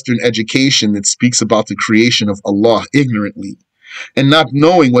is Western education that speaks about the creation of Allah ignorantly and not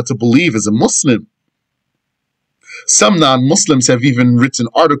knowing what to believe as a Muslim. Some non-Muslims have even written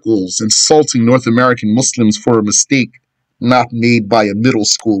articles insulting North American Muslims for a mistake not made by a middle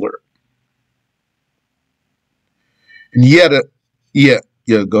schooler. And yet,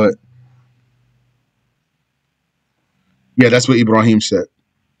 go ahead. Yeah, that's what Ibrahim said.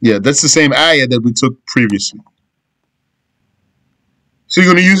 Yeah, that's the same ayah that we took previously. So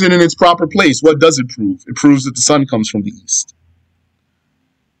you're going to use it in its proper place. What does it prove? It proves that the sun comes from the east.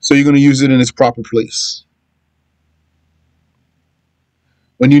 So you're going to use it in its proper place.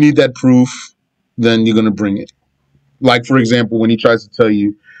 When you need that proof, then you're going to bring it. Like, for example, when he tries to tell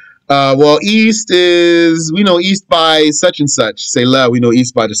you, well, east is, we know east by such and such. Say, la, we know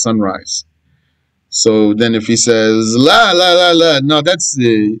east by the sunrise. So then if he says, la, no, that's,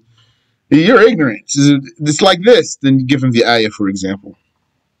 you're ignorant. It's like this. Then you give him the ayah, for example.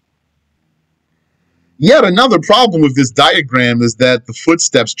 Yet another problem with this diagram is that the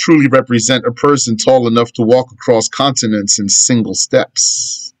footsteps truly represent a person tall enough to walk across continents in single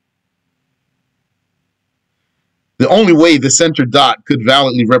steps. The only way the center dot could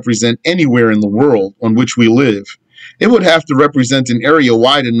validly represent anywhere in the world on which we live, it would have to represent an area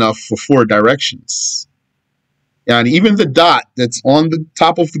wide enough for 4 directions. And even the dot that's on the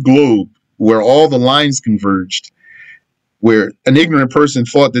top of the globe, where all the lines converged, where an ignorant person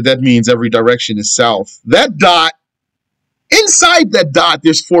thought that means every direction is south. That dot, inside that dot,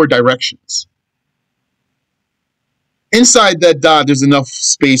 there's 4 directions. Inside that dot, there's enough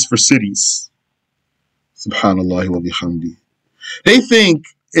space for cities. Subhanallah wa bihamdi. They think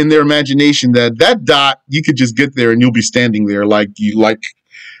in their imagination that dot, you could just get there and you'll be standing there like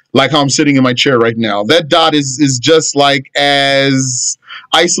how I'm sitting in my chair right now. That dot is just like as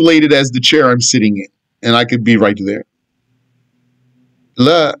isolated as the chair I'm sitting in, and I could be right there.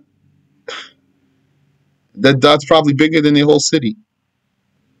 La, that dot's probably bigger than the whole city.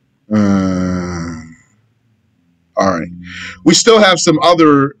 All right. We still have some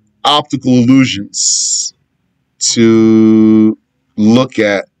other optical illusions to look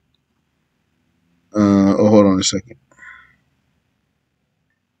at. Hold on a second.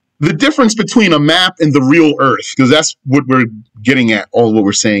 The difference between a map and the real Earth, because that's what we're getting at, all what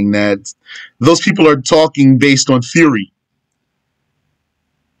we're saying, that those people are talking based on theory.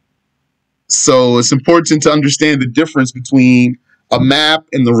 So it's important to understand the difference between a map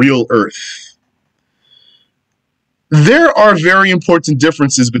and the real Earth. There are very important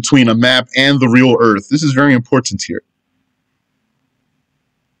differences between a map and the real Earth. This is very important here.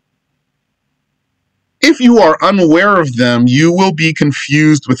 If you are unaware of them, you will be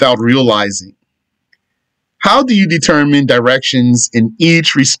confused without realizing. How do you determine directions in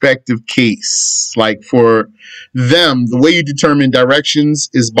each respective case? Like for them, the way you determine directions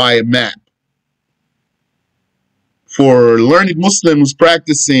is by a map. For learned Muslims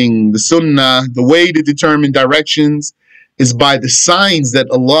practicing the Sunnah, the way to determine directions is by the signs that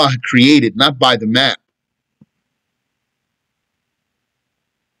Allah created, not by the map.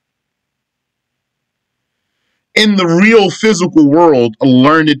 In the real physical world, a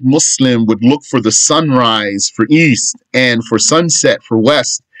learned Muslim would look for the sunrise for east and for sunset for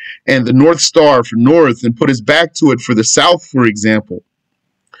west and the North Star for north and put his back to it for the south, for example.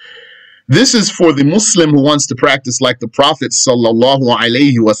 This is for the Muslim who wants to practice like the Prophet sallallahu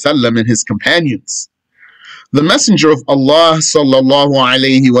alaihi wasallam and his companions. The Messenger of Allah sallallahu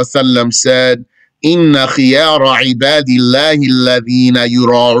alaihi wasallam said, "Inna khiyara ibadillahi alladhina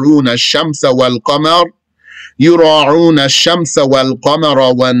yura'una ash-shamsa wal-qamar yura'una ash-shamsa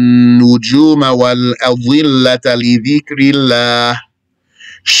wal-qamara wan-nujuma wal-adhillata li dhikrillah."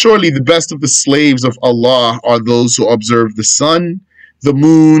 Surely the best of the slaves of Allah are those who observe the sun, the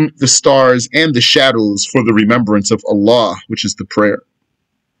moon, the stars, and the shadows for the remembrance of Allah, which is the prayer.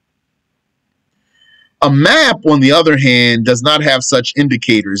 A map, on the other hand, does not have such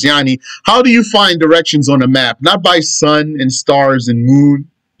indicators. Yani, how do you find directions on a map? Not by sun and stars and moon.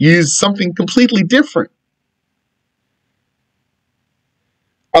 Use something completely different.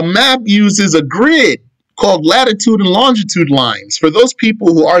 A map uses a grid called latitude and longitude lines. For those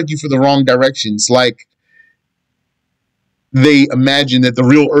people who argue for the wrong directions, like they imagine that the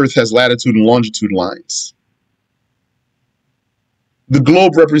real Earth has latitude and longitude lines. The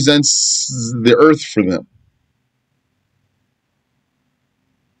globe represents the Earth for them.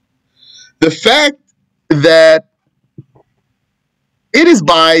 The fact that it is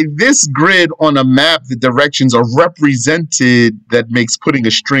by this grid on a map the directions are represented that makes putting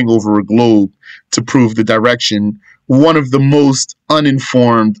a string over a globe to prove the direction one of the most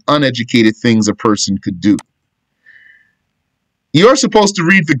uninformed, uneducated things a person could do. You're supposed to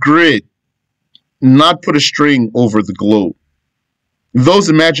read the grid, not put a string over the globe. Those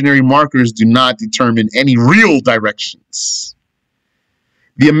imaginary markers do not determine any real directions.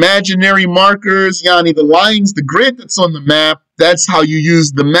 The imaginary markers, yani the lines, the grid that's on the map, that's how you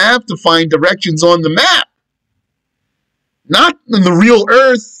use the map to find directions on the map. Not in the real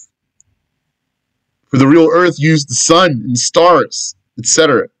Earth. For the real Earth, use the sun and stars,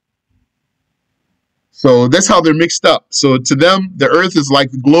 etc. So that's how they're mixed up. So to them, the Earth is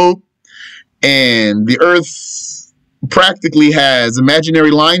like the globe, and the Earth practically has imaginary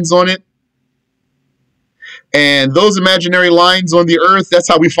lines on it. And those imaginary lines on the Earth, that's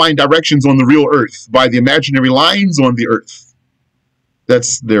how we find directions on the real Earth, by the imaginary lines on the Earth.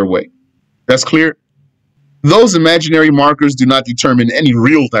 That's their way. That's clear? Those imaginary markers do not determine any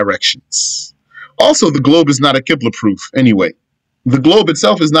real directions. Also, the globe is not a Qibla proof anyway. The globe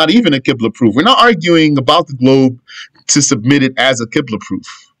itself is not even a Qibla proof. We're not arguing about the globe to submit it as a Qibla proof.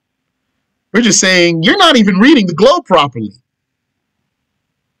 We're just saying you're not even reading the globe properly.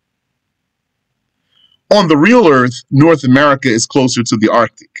 On the real Earth, North America is closer to the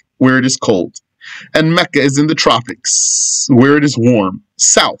Arctic, where it is cold, and Mecca is in the tropics, where it is warm,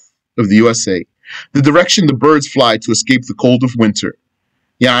 south of the USA, the direction the birds fly to escape the cold of winter.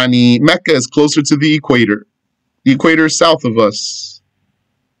 Yani, Mecca is closer to the equator. The equator is south of us.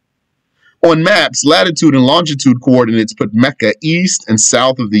 On maps, latitude and longitude coordinates put Mecca east and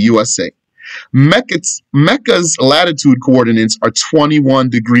south of the USA. Mecca's latitude coordinates are 21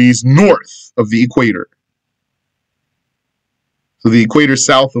 degrees north of the equator. So the equator is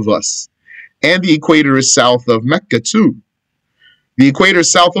south of us. And the equator is south of Mecca too. The equator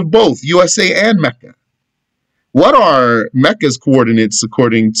is south of both USA and Mecca. What are Mecca's coordinates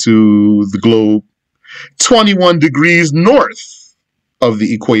according to the globe? 21 degrees north of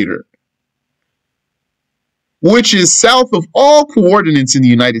the equator, which is south of all coordinates in the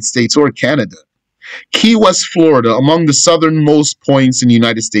United States or Canada. Key West, Florida, among the southernmost points in the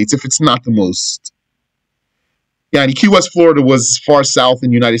United States, if it's not the most. Yeah, Key West, Florida was as far south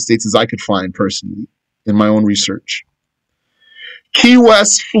in the United States as I could find personally in my own research. Key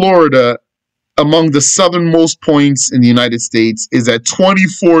West, Florida, among the southernmost points in the United States, is at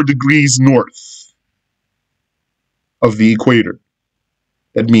 24 degrees north of the equator.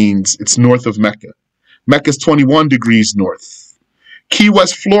 That means it's north of Mecca. Mecca is 21 degrees north. Key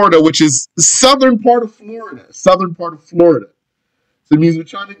West, Florida, which is the southern part of Florida. So it means we're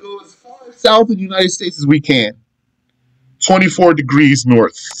trying to go as far south in the United States as we can. 24 degrees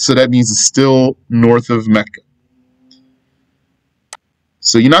north. So that means it's still north of Mecca.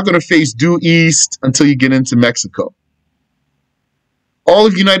 So you're not going to face due east until you get into Mexico. All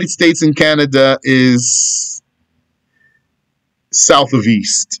of the United States and Canada is south of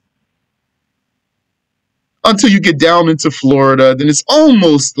east. Until you get down into Florida, then it's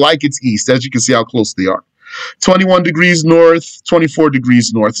almost like it's east, as you can see how close they are. 21 degrees north, 24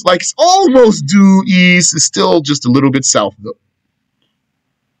 degrees north. Like it's almost due east. It's still just a little bit south, though.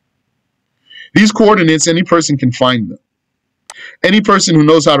 These coordinates, any person can find them. Any person who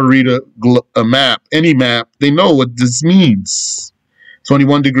knows how to read a map, any map, they know what this means.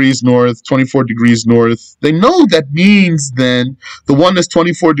 21 degrees north, 24 degrees north. They know that means then the one that's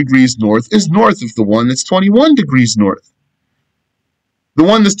 24 degrees north is north of the one that's 21 degrees north. The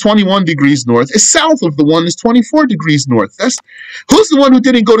one that's 21 degrees north is south of the one that's 24 degrees north. Who's the one who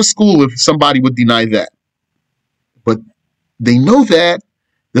didn't go to school if somebody would deny that? But they know that.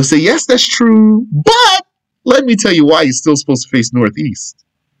 They'll say, yes, that's true, but let me tell you why you're still supposed to face northeast.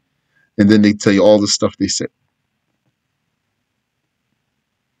 And then they tell you all the stuff they said.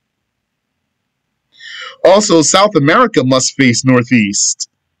 Also, South America must face northeast.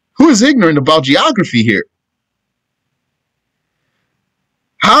 Who is ignorant about geography here?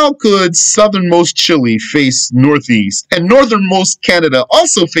 How could southernmost Chile face northeast and northernmost Canada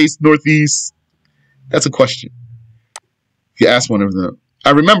also face northeast? That's a question. If you ask one of them.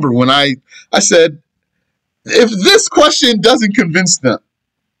 I remember when I said, if this question doesn't convince them,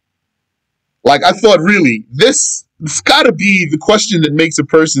 like I thought really, it's got to be the question that makes a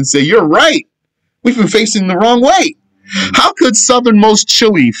person say, you're right. We've been facing the wrong way. How could southernmost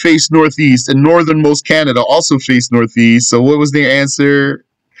Chile face northeast and northernmost Canada also face northeast? So what was their answer?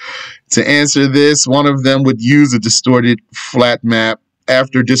 To answer this, one of them would use a distorted flat map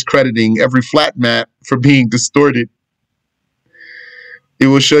after discrediting every flat map for being distorted. It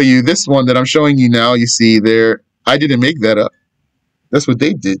will show you this one that I'm showing you now. You see there, I didn't make that up. That's what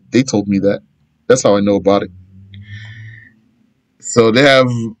they did. They told me that. That's how I know about it. So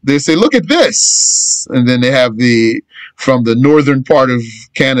they say, look at this. And then they have from the northern part of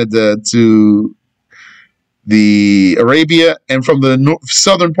Canada to the Arabia, and from the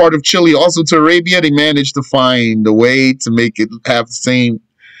southern part of Chile also to Arabia, they managed to find a way to make it have the same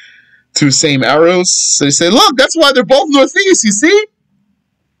two same arrows. So they said, look, that's why they're both northeast, you see?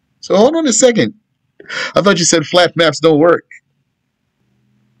 So hold on a second. I thought you said flat maps don't work.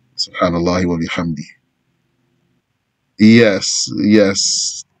 Subhanallah wa bihamdi. Yes,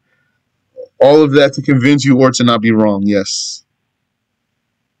 yes. All of that to convince you or to not be wrong, yes.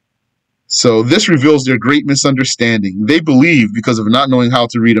 So this reveals their great misunderstanding. They believe, because of not knowing how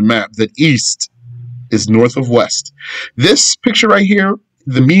to read a map, that east is north of west. This picture right here,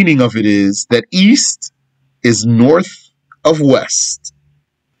 the meaning of it is that east is north of west.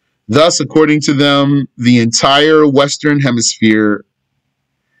 Thus, according to them, the entire Western Hemisphere,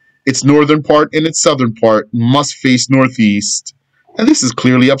 its northern part and its southern part, must face northeast. And this is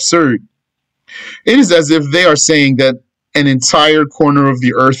clearly absurd. It is as if they are saying that an entire corner of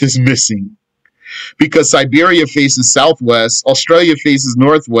the earth is missing. Because Siberia faces southwest, Australia faces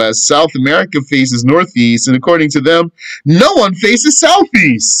northwest, South America faces northeast, and according to them, no one faces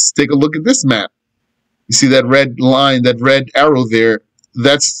southeast. Take a look at this map. You see that red line, that red arrow there?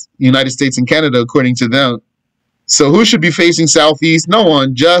 That's United States and Canada, according to them. So who should be facing southeast? No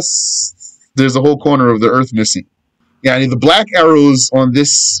one, just there's a whole corner of the earth missing. Yeah, the black arrows on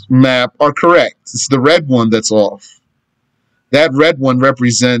this map are correct. It's the red one that's off. That red one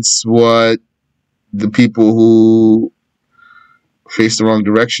represents what the people who face the wrong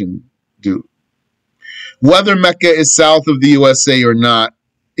direction do. Whether Mecca is south of the USA or not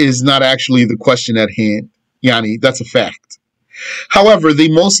is not actually the question at hand. Yani, that's a fact. However, they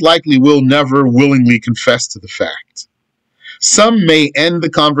most likely will never willingly confess to the fact. Some may end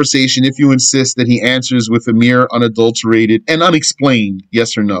the conversation if you insist that he answers with a mere unadulterated and unexplained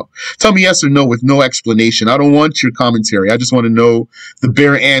yes or no. Tell me yes or no with no explanation. I don't want your commentary. I just want to know the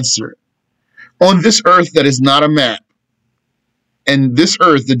bare answer. On this earth that is not a map, and this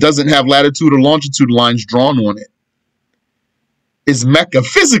earth that doesn't have latitude or longitude lines drawn on it, is Mecca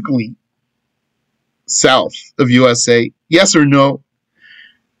physically south of USA? Yes or no?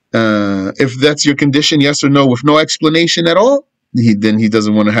 If that's your condition, yes or no, with no explanation at all, then he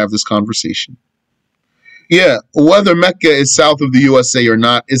doesn't want to have this conversation. Yeah, whether Mecca is south of the USA or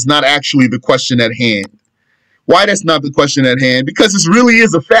not is not actually the question at hand. Why that's not the question at hand? Because this really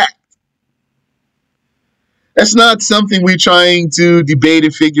is a fact. That's not something we're trying to debate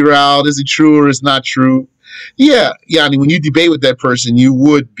and figure out. Is it true or is not true? Yeah, I mean, when you debate with that person, you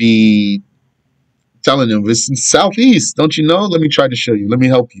would be telling them it's southeast. Don't you know? Let me try to show you. Let me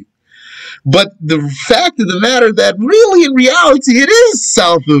help you. But the fact of the matter that really in reality it is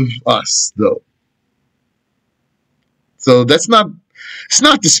south of us, though. So it's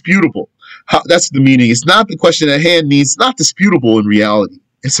not disputable. That's the meaning. It's not the question at hand. It's not disputable in reality.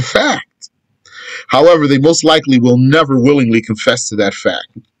 It's a fact. However, they most likely will never willingly confess to that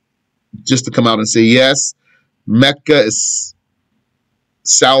fact. Just to come out and say, yes, Mecca is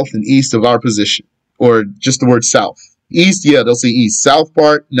south and east of our position. Or just the word south. East, yeah, they'll say east. South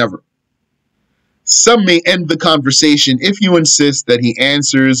part, never. Some may end the conversation if you insist that he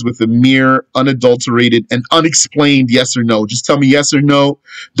answers with a mere unadulterated and unexplained yes or no. Just tell me yes or no.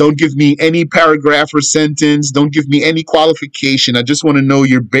 Don't give me any paragraph or sentence. Don't give me any qualification. I just want to know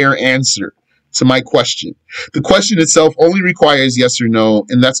your bare answer to my question. The question itself only requires yes or no,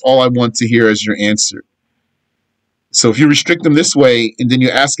 and that's all I want to hear as your answer. So if you restrict them this way, and then you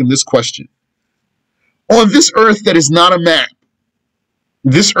ask him this question. On this earth that is not a map,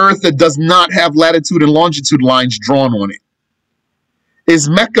 this earth that does not have latitude and longitude lines drawn on it, is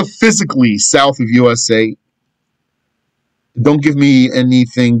Mecca physically south of USA? Don't give me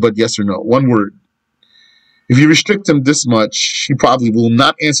anything but yes or no. One word. If you restrict him this much, he probably will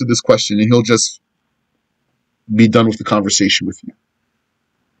not answer this question and he'll just be done with the conversation with you.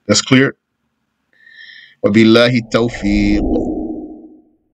 That's clear? Wabillahi tawfiq.